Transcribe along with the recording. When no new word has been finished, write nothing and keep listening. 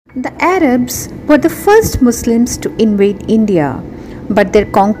The Arabs were the first Muslims to invade India, but their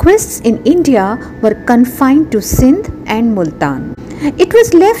conquests in India were confined to Sindh and Multan. It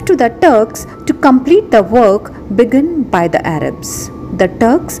was left to the Turks to complete the work begun by the Arabs. The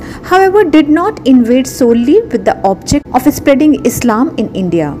Turks, however, did not invade solely with the object of spreading Islam in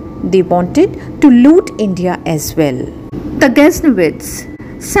India. They wanted to loot India as well. The Ghaznavids.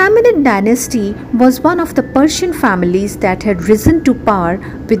 Samanid dynasty was one of the Persian families that had risen to power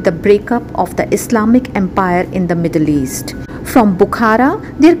with the breakup of the Islamic Empire in the Middle East. From Bukhara,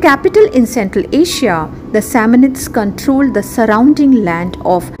 their capital in Central Asia, the Samanids controlled the surrounding land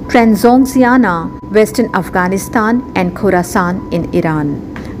of Transoxiana, western Afghanistan and Khorasan in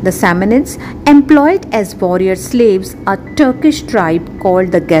Iran. The Samanids employed as warrior slaves a Turkish tribe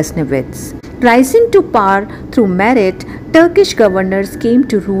called the Ghaznavids. Rising to power through merit, Turkish governors came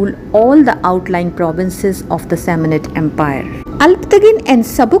to rule all the outlying provinces of the Samanid Empire. Alptagin and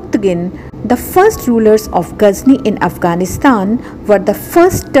Sabuktigin, the first rulers of Ghazni in Afghanistan, were the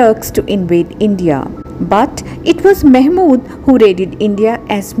first Turks to invade India. But it was Mahmud who raided India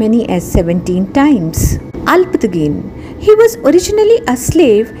as many as 17 times. Alptagin. He was originally a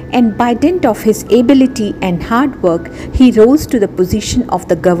slave, and by dint of his ability and hard work, he rose to the position of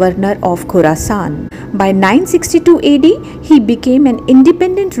the governor of Khorasan. By 962 AD, he became an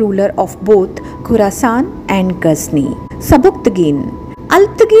independent ruler of both Khorasan and Ghazni. Sabuktigin.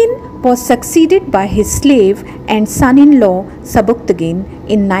 Alptagin was succeeded by his slave and son-in-law Sabuktigin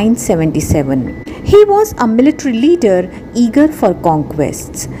in 977. He was a military leader eager for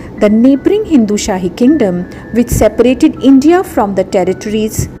conquests. The neighboring Hindu Shahi kingdom, which separated India from the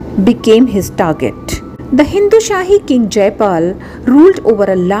territories, became his target. The Hindu Shahi king Jaipal ruled over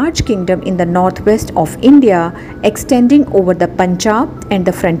a large kingdom in the northwest of India, extending over the Punjab and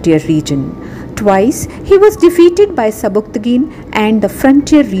the frontier region. Twice he was defeated by Sabuktigin and the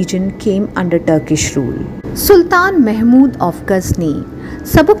frontier region came under Turkish rule. Sultan Mahmud of Ghazni.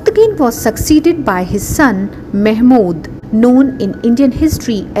 Sabuktigin was succeeded by his son Mahmud, known in Indian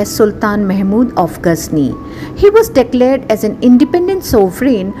history as Sultan Mahmud of Ghazni. He was declared as an independent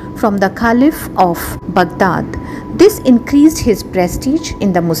sovereign from the Caliph of Baghdad. This increased his prestige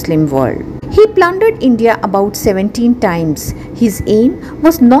in the Muslim world. He plundered India about 17 times. His aim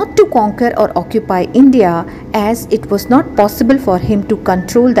was not to conquer or occupy India, as it was not possible for him to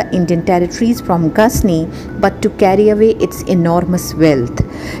control the Indian territories from Ghazni, but to carry away its enormous wealth.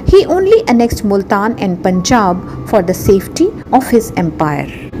 He only annexed Multan and Punjab for the safety of his empire.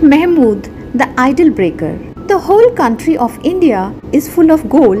 Mahmud, the idol breaker. The whole country of India is full of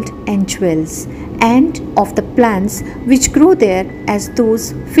gold and jewels, and of the plants which grow there, as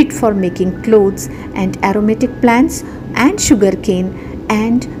those fit for making clothes, and aromatic plants and sugarcane,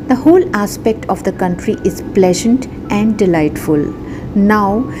 and the whole aspect of the country is pleasant and delightful.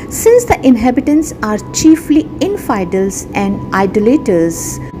 Now, since the inhabitants are chiefly infidels and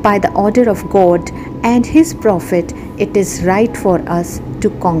idolaters by the order of God and His Prophet, it is right for us to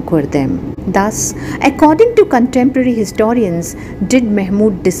conquer them. Thus, according to contemporary historians, did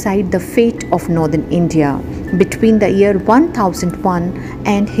Mahmud decide the fate of northern India between the year 1001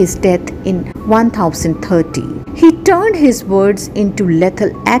 and his death in 1030. He turned his words into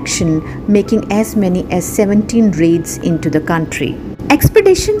lethal action, making as many as 17 raids into the country.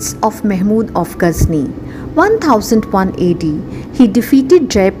 Expeditions of Mahmud of Ghazni. 1001 AD, he defeated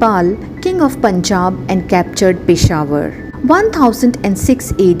Jaipal, king of Punjab, and captured Peshawar.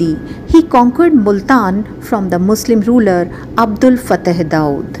 1006 AD, he conquered Multan from the Muslim ruler Abdul Fateh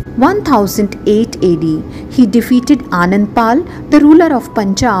Daud. 1008 AD, he defeated Anandpal, the ruler of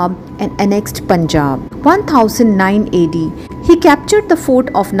Punjab, and annexed Punjab. 1009 AD, he captured the fort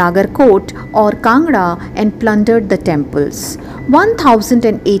of Nagarkot or Kangra and plundered the temples.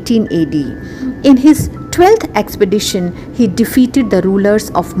 1018 AD, in his 12th expedition, he defeated the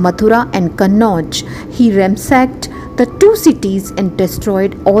rulers of Mathura and Kannauj. He ransacked the two cities and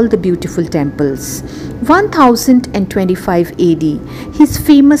destroyed all the beautiful temples. 1025 AD, his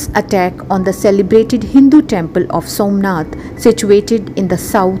famous attack on the celebrated Hindu temple of Somnath, situated in the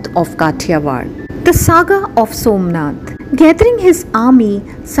south of Kathiawar. The saga of Somnath. Gathering his army,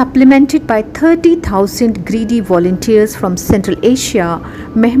 supplemented by 30,000 greedy volunteers from Central Asia,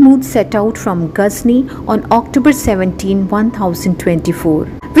 Mahmud set out from Ghazni on October 17, 1024.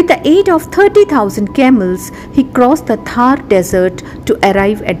 With the aid of 30,000 camels, he crossed the Thar desert to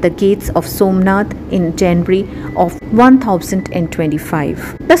arrive at the gates of Somnath in January of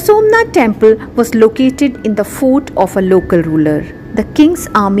 1025. The Somnath temple was located in the fort of a local ruler. The king's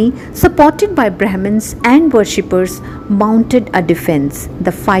army, supported by Brahmins and worshippers, mounted a defense.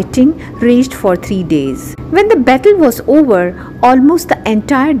 The fighting raged for 3 days. When the battle was over, almost the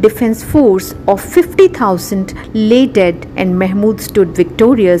entire defense force of 50,000 lay dead, and Mahmud stood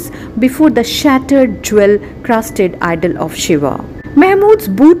victorious before the shattered jewel-crusted idol of Shiva. Mahmud's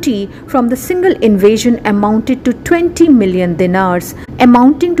booty from the single invasion amounted to 20 million dinars,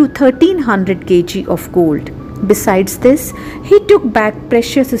 amounting to 1300 kg of gold. Besides this, he took back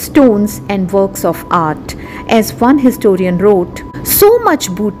precious stones and works of art. As one historian wrote, "So much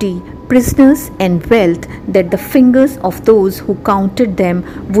booty, prisoners and wealth that the fingers of those who counted them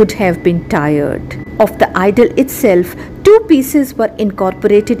would have been tired." Of the idol itself, 2 pieces were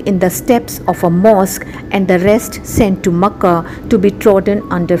incorporated in the steps of a mosque and the rest sent to Makkah to be trodden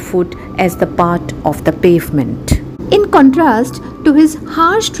underfoot as the part of the pavement. In contrast to his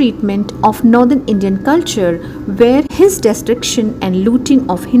harsh treatment of northern Indian culture, where his destruction and looting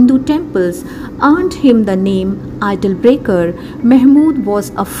of Hindu temples earned him the name idol breaker, Mahmud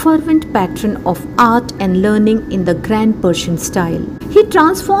was a fervent patron of art and learning in the Grand Persian style. He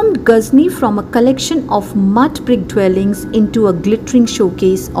transformed Ghazni from a collection of mud brick dwellings into a glittering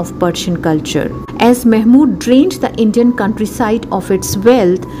showcase of Persian culture. As Mahmud drained the Indian countryside of its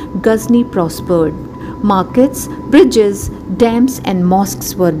wealth, Ghazni prospered. Markets, bridges, dams and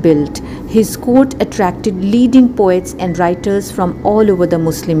mosques were built. His court attracted leading poets and writers from all over the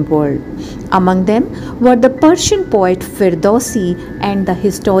Muslim world. Among them were the Persian poet Firdausi and the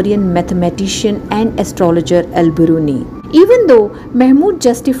historian, mathematician and astrologer Al-Biruni. Even though Mahmud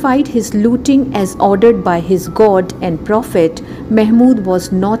justified his looting as ordered by his God and Prophet, Mahmud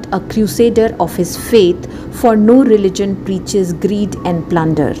was not a crusader of his faith, for no religion preaches greed and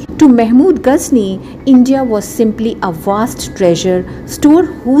plunder. To Mahmud Ghazni, India was simply a vast treasure store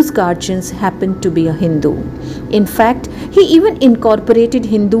whose guardians happened to be a Hindu. In fact, he even incorporated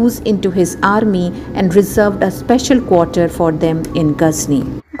Hindus into his army and reserved a special quarter for them in Ghazni.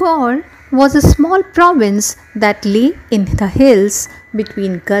 Gaur was a small province that lay in the hills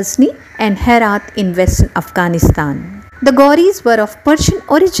between Ghazni and Herat in western Afghanistan. The Gauris were of Persian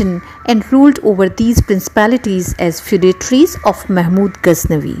origin and ruled over these principalities as feudatories of Mahmud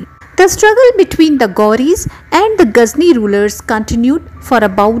Ghaznavi. The struggle between the Gauris and the Ghazni rulers continued for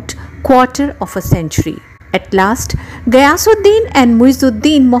about quarter of a century. At last, Ghiyasuddin and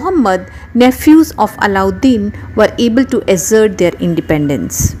Muizuddin Muhammad, nephews of Alauddin, were able to assert their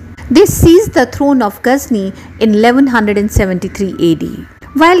independence. They seized the throne of Ghazni in 1173 AD.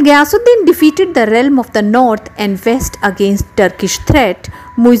 While Ghiyasuddin defeated the realm of the north and west against Turkish threat,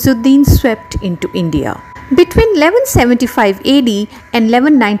 Muizuddin swept into India. Between 1175 AD and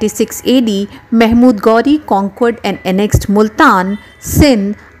 1196 AD, Mahmud Ghori conquered and annexed Multan,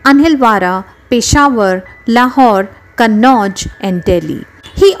 Sindh, Anhilwara, Peshawar, Lahore, Kannauj and Delhi.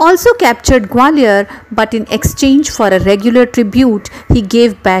 He also captured Gwalior, but in exchange for a regular tribute, he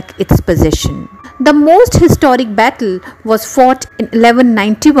gave back its possession. The most historic battle was fought in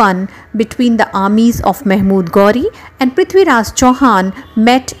 1191 between the armies of Mahmud Ghori and Prithviraj Chauhan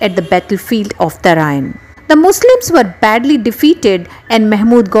met at the battlefield of Tarain. The Muslims were badly defeated and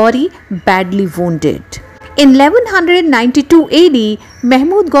Mahmud Ghori badly wounded. In 1192 AD,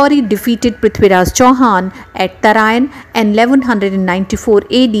 Mahmud Ghori defeated Prithviraj Chauhan at Tarain, and 1194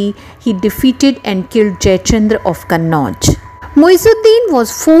 AD he defeated and killed Jayachandra of Kannauj. Muizuddin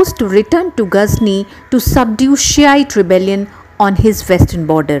was forced to return to Ghazni to subdue Shiite rebellion on his western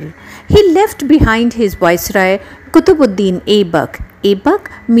border. He left behind his viceroy Qutbuddin Aibak. Aibak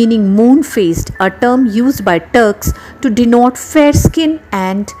meaning moon-faced, a term used by Turks to denote fair skin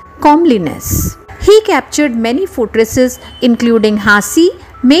and comeliness. He captured many fortresses including Hasi,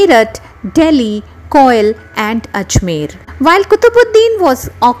 Meerut, Delhi, Koil and Ajmer. While Qutbuddin was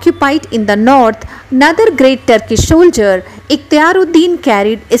occupied in the north, another great Turkish soldier, Ikhtiaruddin,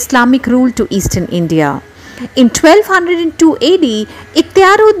 carried Islamic rule to eastern India. In 1202 AD,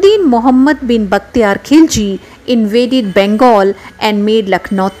 Ikhtiaruddin Muhammad bin Bakhtiar Khilji invaded Bengal and made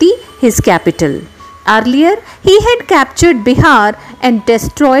Lakhnauti his capital. Earlier, he had captured Bihar and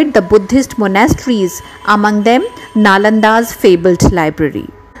destroyed the Buddhist monasteries, among them Nalanda's fabled library.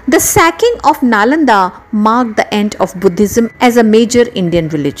 The sacking of Nalanda marked the end of Buddhism as a major Indian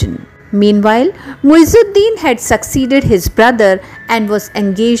religion. Meanwhile, Muizuddin had succeeded his brother and was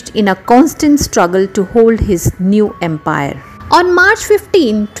engaged in a constant struggle to hold his new empire. On March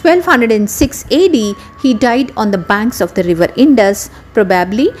 15, 1206 AD, he died on the banks of the river Indus,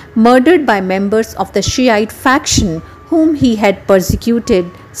 probably murdered by members of the Shiite faction whom he had persecuted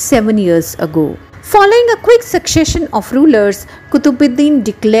 7 years ago. Following a quick succession of rulers, Qutbuddin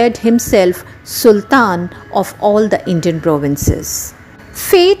declared himself Sultan of all the Indian provinces.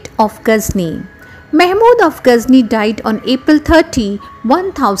 Fate of Ghazni. Mahmud of Ghazni died on April 30,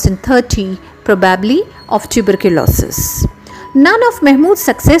 1030, probably of tuberculosis. None of Mahmud's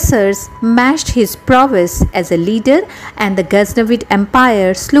successors matched his prowess as a leader, and the Ghaznavid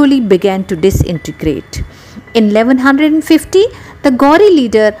Empire slowly began to disintegrate. In 1150, the Ghori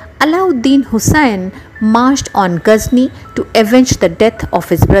leader Alauddin Hussain marched on Ghazni to avenge the death of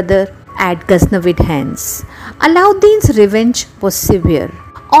his brother at Ghaznavid hands. Alauddin's revenge was severe.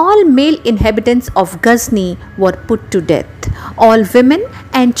 All male inhabitants of Ghazni were put to death. All women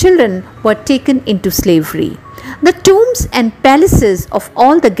and children were taken into slavery. The tombs and palaces of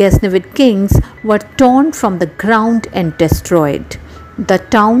all the Ghaznavid kings were torn from the ground and destroyed. The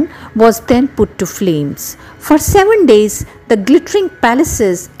town was then put to flames. For 7 days, the glittering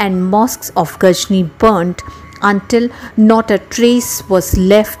palaces and mosques of Ghazni burnt until not a trace was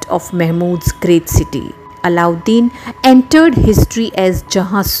left of Mahmud's great city. Alauddin entered history as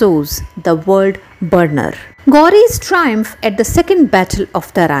Jahansoz, the world burner. Ghori's triumph at the Second Battle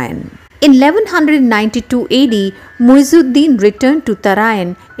of Tarain. In 1192 AD, Muizuddin returned to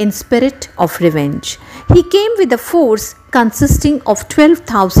Tarain in spirit of revenge. He came with a force consisting of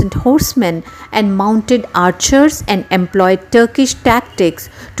 12,000 horsemen and mounted archers and employed Turkish tactics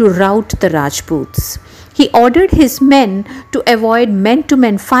to rout the Rajputs. He ordered his men to avoid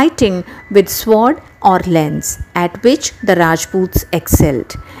man-to-man fighting with sword or lance, at which the Rajputs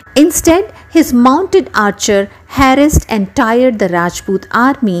excelled. Instead, his mounted archer harassed and tired the Rajput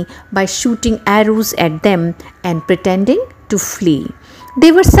army by shooting arrows at them and pretending to flee.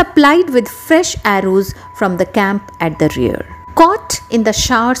 They were supplied with fresh arrows from the camp at the rear. Caught in the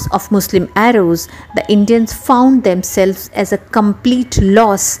showers of Muslim arrows, the Indians found themselves as a complete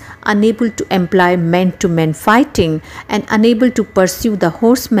loss, unable to employ man-to-man fighting and unable to pursue the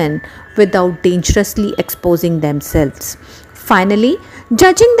horsemen without dangerously exposing themselves. Finally,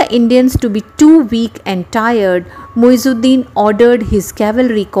 judging the Indians to be too weak and tired, Muizuddin ordered his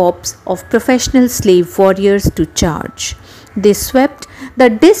cavalry corps of professional slave warriors to charge. They swept the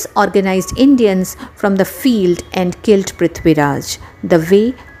disorganized Indians from the field and killed Prithviraj. The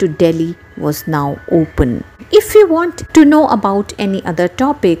way to Delhi was now open. If you want to know about any other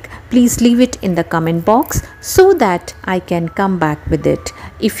topic, please leave it in the comment box so that I can come back with it.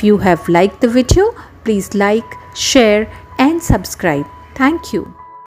 If you have liked the video, please like, share and subscribe. Thank you.